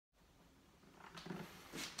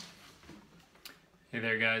Hey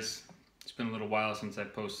there guys, it's been a little while since I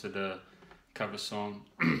posted a cover song.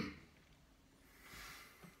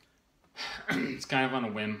 It's kind of on a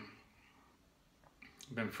whim.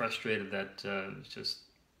 I've been frustrated that it's just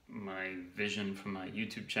my vision for my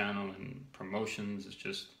YouTube channel and promotions is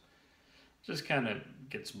just kind of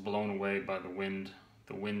gets blown away by the winds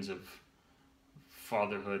of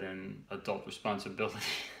fatherhood and adult responsibility.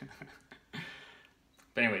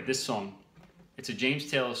 But anyway, this song, it's a James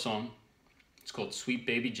Taylor song. It's called Sweet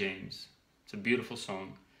Baby James. It's a beautiful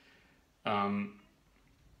song.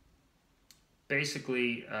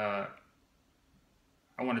 Basically, I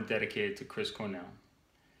want to dedicate it to Chris Cornell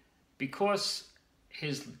because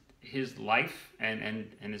his life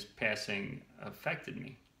and his passing affected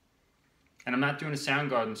me. And I'm not doing a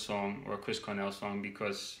Soundgarden song or a Chris Cornell song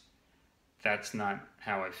because that's not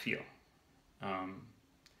how I feel.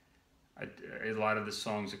 A lot of the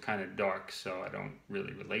songs are kind of dark, so I don't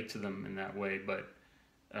really relate to them in that way. But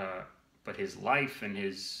his life and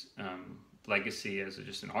his legacy as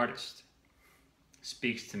just an artist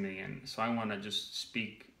speaks to me, and so I want to just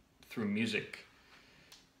speak through music.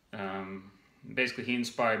 Basically, he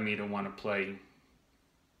inspired me to want to play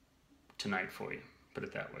tonight for you. Put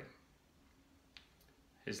it that way.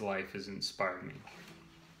 His life has inspired me.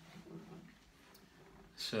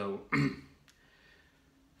 So.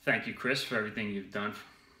 Thank you, Chris, for everything you've done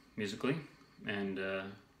musically, and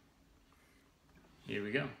here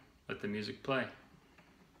we go. Let the music play.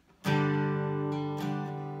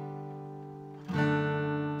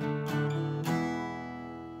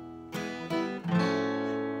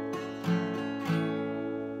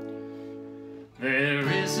 There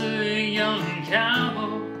is a young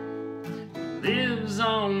cowboy who lives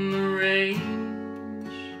on the range.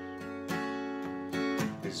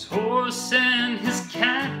 His horse and his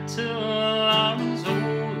cattle are his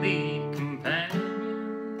only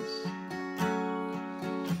companions.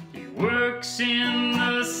 He works in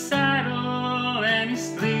the saddle and he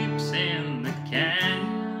sleeps in the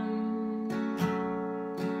canyon,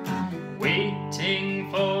 waiting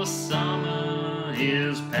for summer,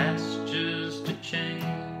 his pastures to change.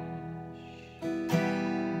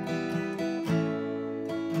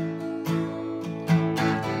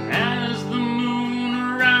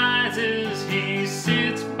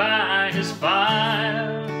 His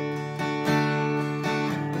fire,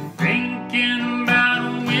 thinking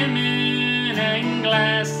about women and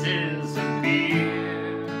glasses of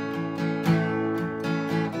beer,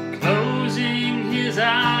 closing his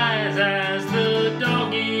eyes as the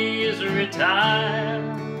doggies retire.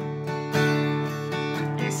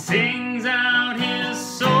 He sings out his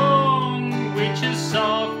song, which is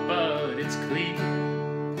soft but it's clear,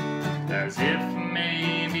 as if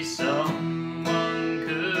maybe someone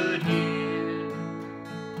could hear.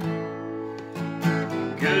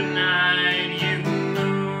 Good night, you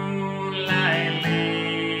moonlight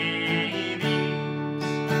ladies,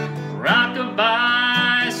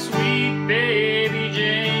 rock-a-bye, sweet baby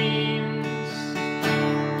James.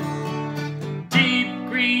 Deep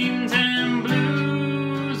greens and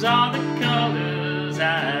blues are the colors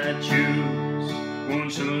I choose.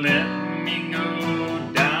 Won't you let me go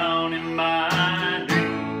down in my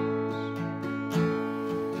dreams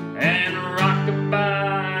and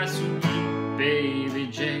rock-a-bye, sweet baby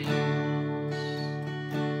James.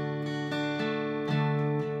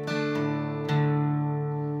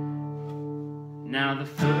 Now the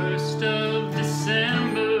 1st of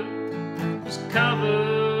December was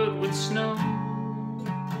covered with snow,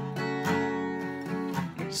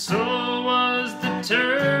 and so was the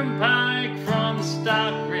turnpike from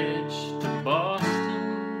Stockbridge to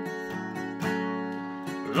Boston.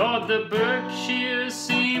 Lord, the Berkshires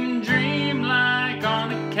seemed dreamlike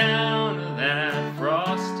on account of that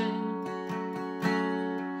frosting.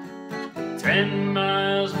 10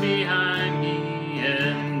 miles behind me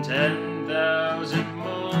and 10,000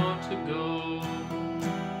 more to go.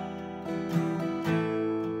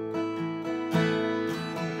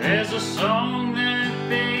 There's a song that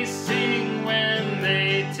they sing when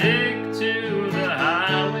they take to the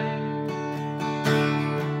highway,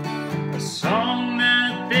 a song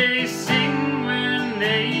that they sing when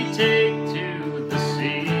they take to the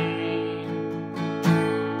sea,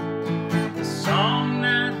 the song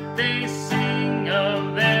that they sing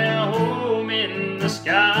of their home in the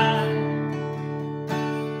sky.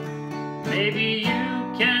 Maybe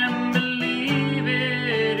you can believe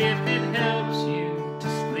it if it helps you to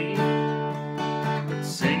sleep.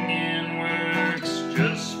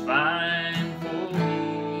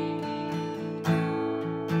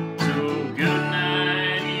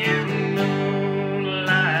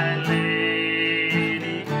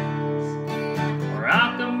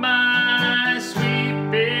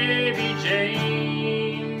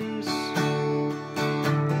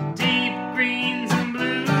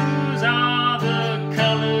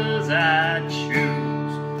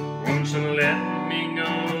 So let me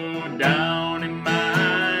go down in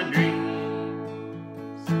my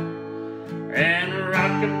dreams and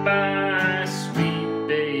rock-a-bye, sweet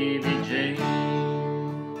baby James.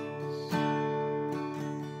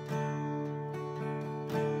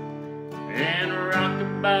 And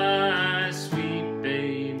rock-a-bye, sweet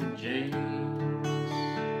baby James.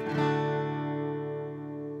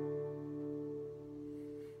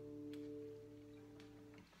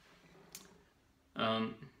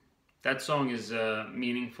 That song is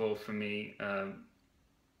meaningful for me. I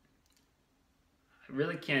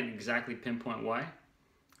really can't exactly pinpoint why,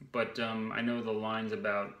 but I know the lines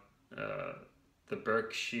about the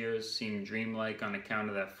Berkshires seem dreamlike on account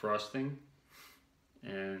of that frosting,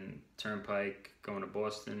 and Turnpike going to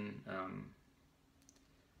Boston,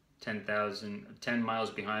 10 miles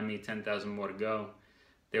behind me, 10,000 more to go.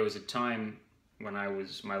 There was a time when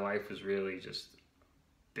my life was really just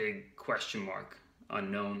big question mark,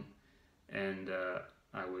 unknown, and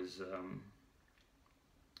I was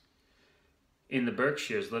in the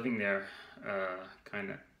Berkshires, living there,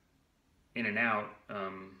 kind of in and out,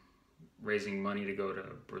 raising money to go to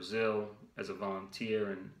Brazil as a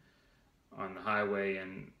volunteer, and on the highway,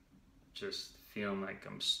 and just feeling like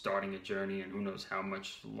I'm starting a journey, and who knows how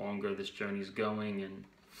much longer this journey is going.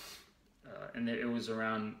 And it was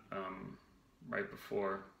around right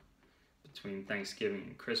between Thanksgiving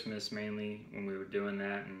and Christmas, mainly, when we were doing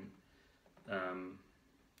that, and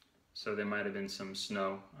so there might have been some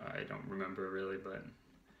snow. I don't remember really, but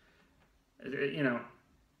you know,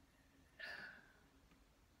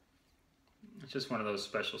 it's just one of those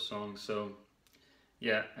special songs. So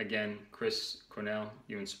yeah, again, Chris Cornell,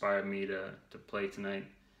 you inspired me to play tonight.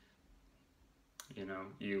 You know,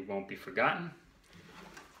 you won't be forgotten.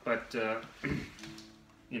 But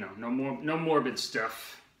you know, no morbid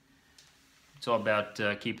stuff. It's all about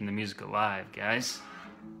keeping the music alive, guys.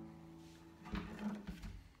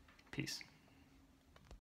 Peace.